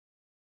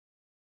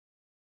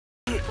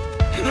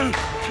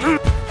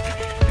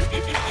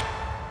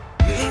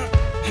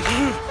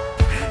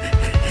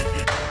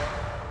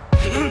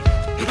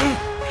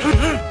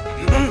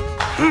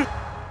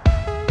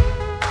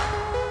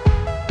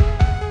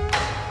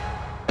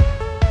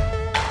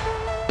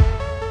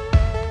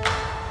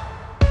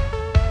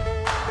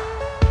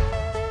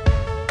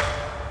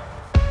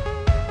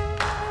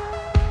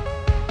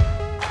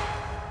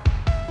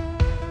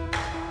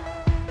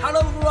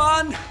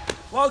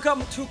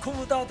Welcome to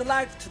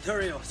KungFu.Life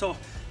tutorial. So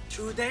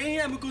today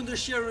I'm going to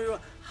share with you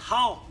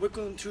how we're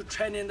going to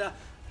train in the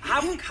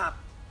uppercut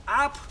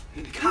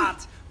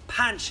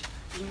punch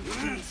in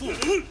Kung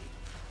Fu.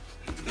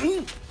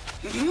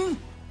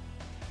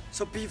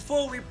 So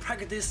before we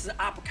practice the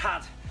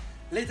uppercut,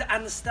 let's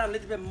understand a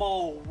little bit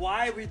more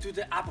why we do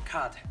the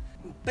uppercut.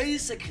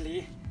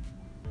 Basically,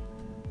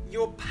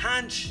 you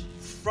punch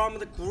from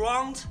the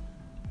ground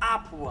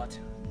upward,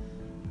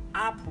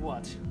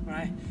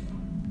 right?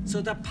 So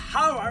the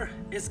power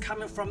is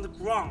coming from the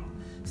ground.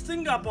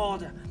 Think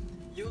about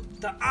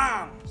the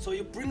arm. So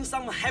you bring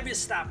some heavy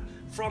stuff.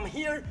 From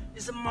here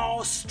is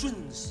more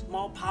strength,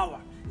 more power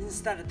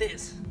instead of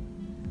this.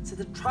 So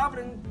the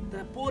traveling,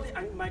 the body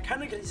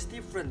mechanically is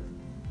different.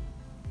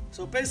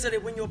 So basically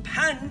when you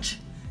punch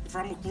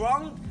from the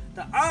ground,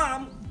 the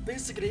arm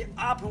basically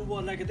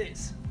upward like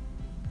this.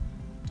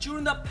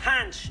 During the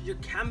punch, you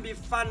can be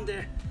found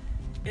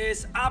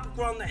is up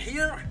ground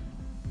here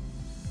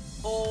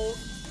or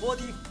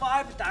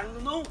 45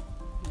 down low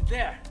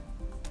there.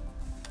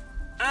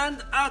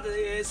 And other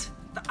is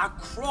the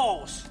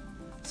across.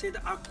 See the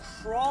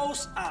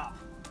across up.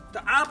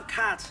 The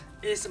uppercut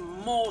is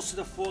most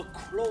for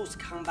close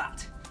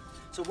combat.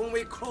 So when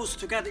we close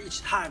together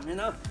each time,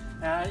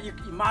 you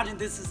imagine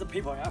this is the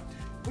people, yeah?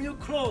 When you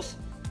close,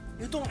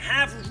 you don't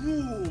have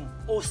room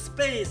or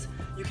space.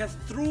 You can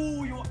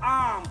throw your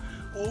arm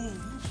or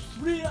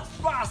real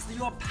fast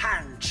your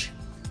punch.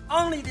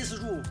 Only this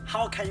room,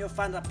 how can you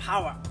find the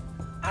power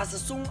as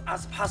soon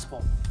as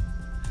possible?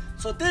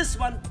 So this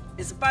one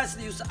is best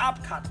to use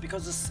uppercut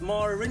because it's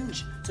small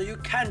range, so you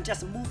can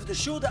just move the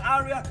shoulder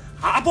area,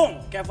 boom,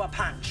 give a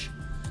punch.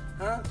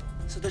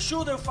 So the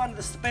shoulder find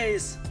the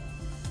space,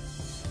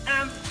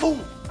 and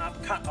boom,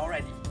 uppercut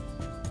already.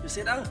 You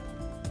see that?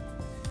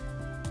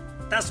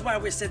 That's why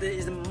we said it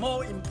is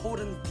more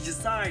important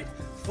design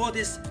for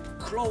this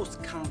close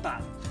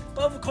combat.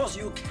 But of course,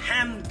 you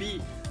can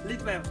be a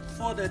little bit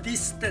further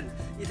distant.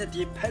 It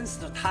depends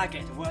the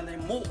target where they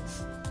move.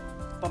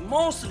 But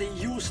mostly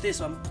use this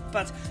one.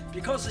 But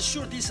because the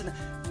short distance,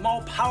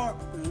 more power,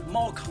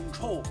 more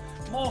control.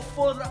 More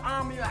further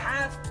arm you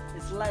have,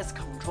 it's less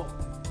control.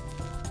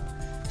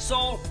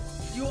 So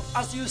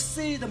as you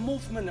see the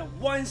movement,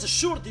 one is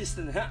short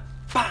distance,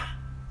 bah,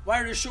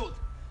 very short.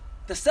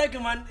 The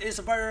second one is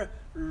very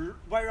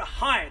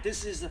high.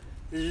 This is a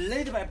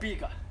little bit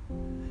bigger.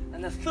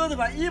 And the third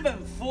one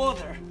even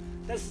further.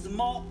 This is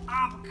more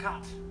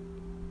uppercut,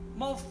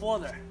 more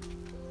further.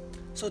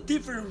 So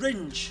different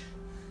range,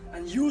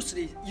 and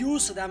usually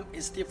use them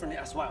is differently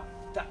as well.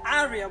 The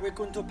area we're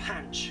going to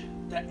punch,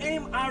 the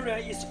aim area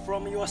is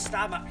from your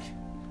stomach,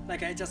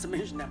 like I just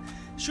mentioned.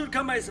 Should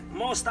come as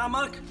more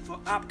stomach for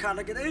uppercut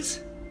like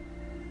this,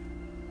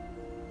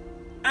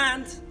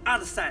 and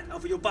other side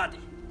of your body.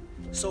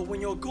 So when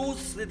your goal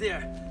is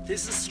there,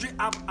 this is straight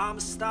up arm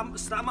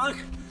stomach,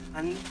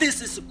 and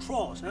this is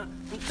cross.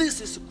 This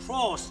is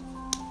cross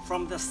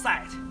from the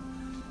side,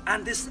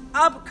 and this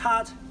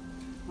uppercut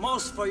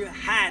most for your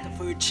head,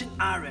 for your chin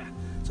area.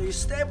 So you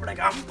step like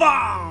a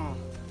bang.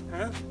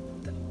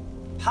 The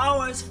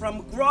power is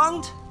from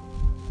ground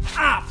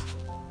up.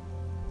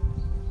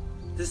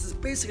 This is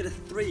basically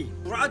three.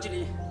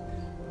 Gradually,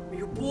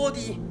 your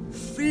body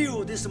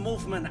feel this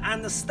movement,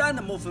 understand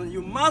the movement,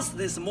 you master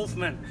this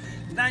movement.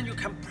 Then you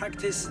can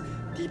practice.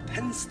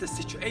 Depends the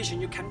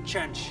situation, you can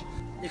change.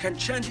 You can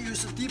change,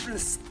 use different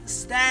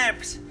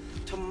steps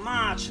to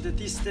match the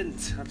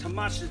distance, to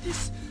match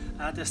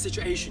the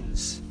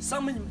situations.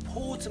 Some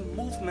important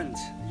movement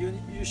you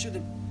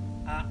should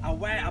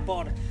aware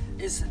about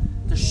is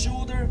the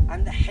shoulder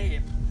and the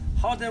hip.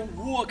 How they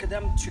work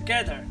them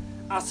together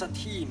as a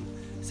team.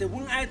 So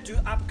when I do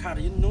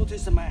uppercut, you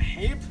notice my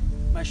hip,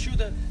 my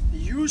shoulder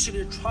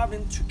usually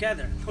traveling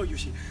together. No,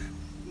 usually,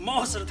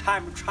 most of the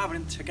time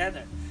traveling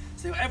together.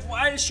 So if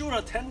I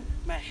shoulder turn,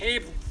 my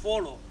hip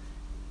follow,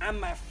 and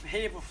my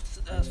hip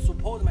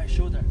support my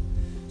shoulder.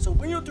 So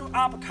when you do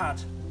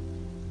uppercut,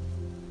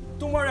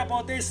 don't worry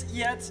about this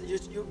yet.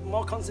 You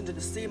more concentrate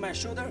to see my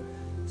shoulder.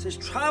 So it's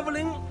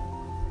traveling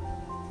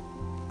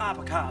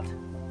uppercut.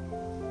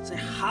 So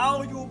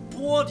how your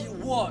body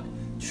work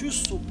to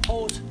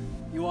support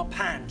your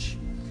punch.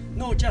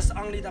 Not just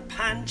only the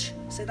punch.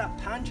 See that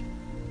punch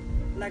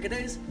like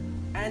this.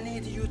 I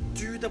need you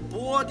do the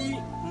body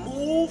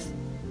move,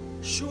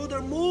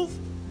 shoulder move.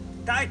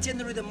 That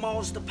generate the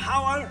most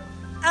power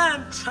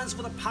and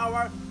transfer the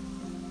power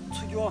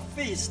to your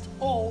fist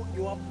or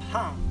your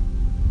palm.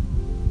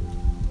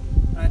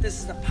 This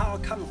is the power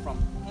coming from.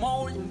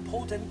 More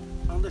important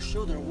on the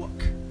shoulder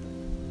work.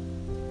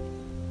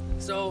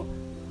 So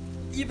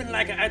even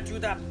like I do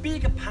that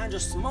big punch,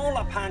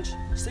 smaller punch.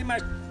 See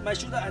my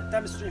shoulder, I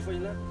demonstrate for you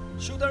now.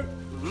 Shoulder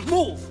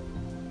move.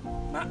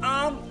 My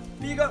arm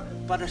bigger,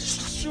 but the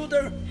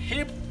shoulder,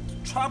 hip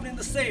traveling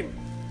the same.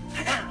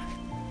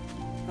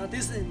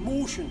 This is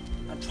motion,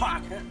 a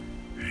track.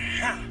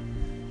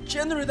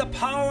 Generate the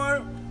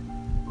power,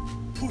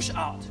 push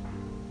out.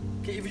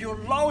 Okay, if you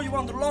lower, you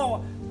want to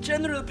lower,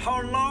 generate the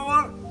power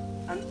lower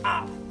and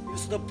up.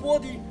 Use the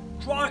body,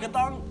 drag it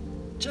down,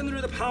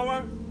 generate the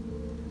power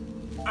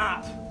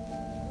up.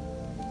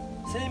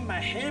 See, my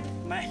hip,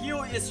 my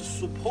heel is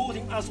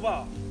supporting as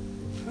well.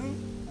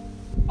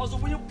 Also,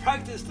 when you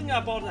practice, think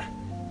about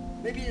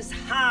maybe it's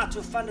hard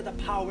to find the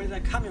power where they're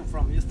coming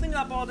from. You think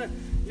about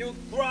you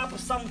grab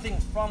something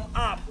from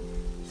up,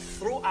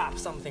 throw up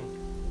something.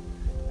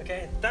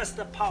 Okay, that's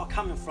the power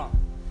coming from.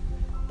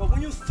 But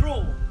when you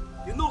throw,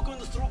 you're not going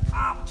to throw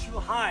up too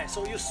high.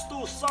 So you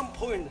still some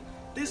point.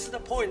 This is the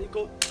point. You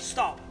go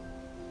stop,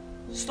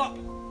 stop,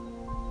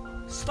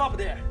 stop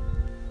there.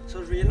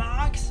 So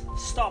relax,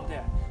 stop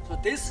there. So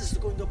this is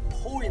going to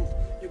point.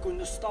 You're going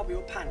to stop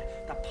your punch.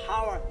 The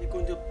power, you're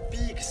going to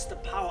fix the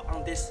power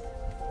on this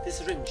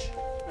range.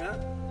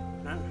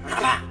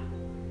 Yeah?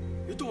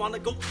 You don't want to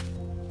go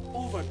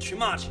over too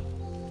much.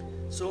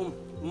 So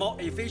more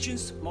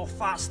efficient, more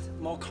fast,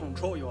 more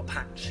control your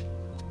punch.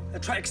 I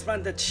try to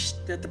explain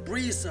the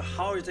breeze,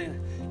 how it's in.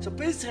 So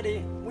basically,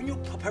 when your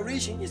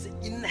preparation is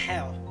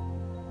inhale.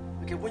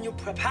 Okay, when you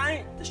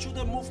prepare, the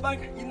shoulder move back,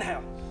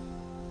 inhale.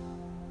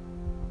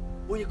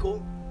 When you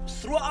go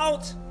throw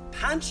out,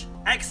 punch,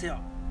 exhale.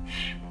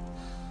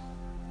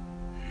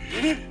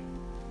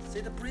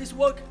 See the breeze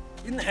work?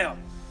 Inhale.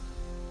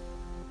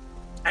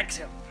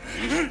 Exhale.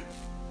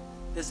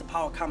 This is the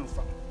power coming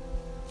from.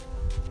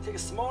 Take a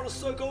smaller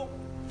circle,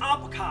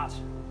 uppercut.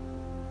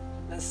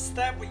 Then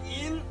step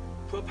in,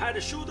 prepare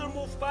the shoulder,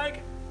 move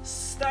back,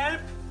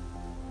 step,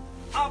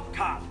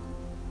 uppercut.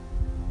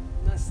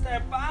 Then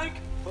step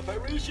back,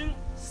 preparation,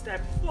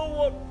 step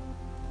forward.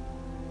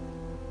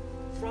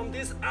 From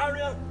this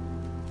area,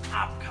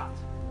 uppercut.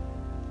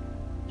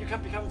 You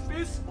can become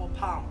fist or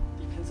palm,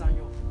 depends on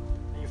you,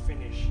 and you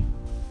finish.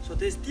 So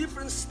these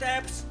different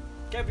steps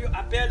give you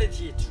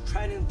ability to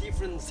train in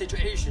different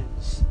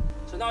situations.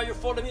 So now you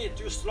follow me,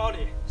 do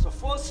slowly. So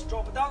first,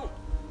 drop down.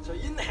 So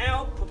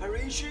inhale,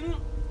 preparation.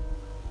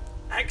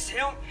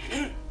 Exhale.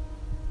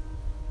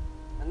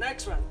 The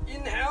next one,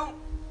 inhale,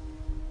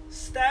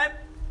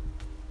 step,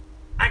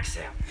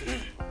 exhale.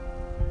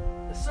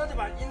 The third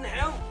one,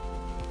 inhale,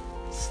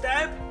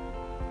 step,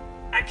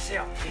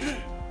 exhale.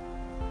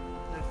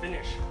 And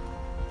finish.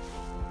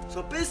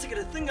 So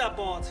basically think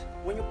about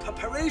when your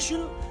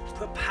preparation,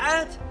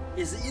 prepared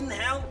is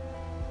inhale,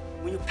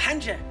 when you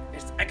punch it,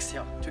 it's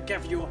exhale to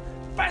give you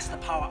best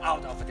power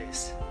out of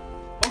this.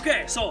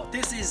 Okay, so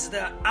this is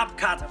the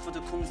uppercut for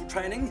the Kung Fu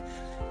training.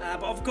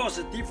 But of course,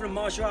 different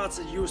martial arts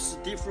use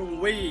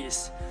different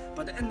ways.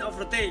 But at the end of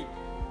the day,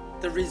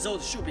 the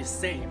result should be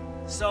same.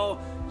 So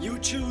you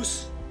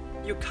choose,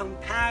 you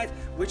compare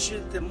which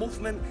the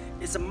movement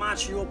is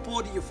match your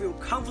body, you feel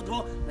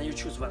comfortable, then you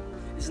choose one.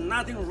 It's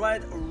nothing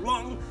right or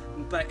wrong,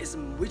 but it's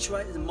which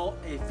one is more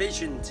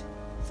efficient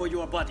for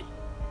your body.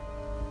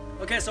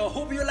 Okay, so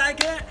hope you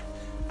like it,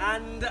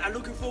 and I'm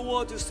looking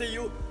forward to see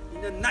you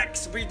in the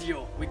next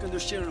video. We're going to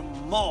share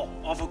more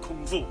of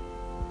Kung Fu.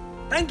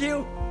 Thank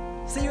you.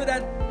 See you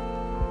then.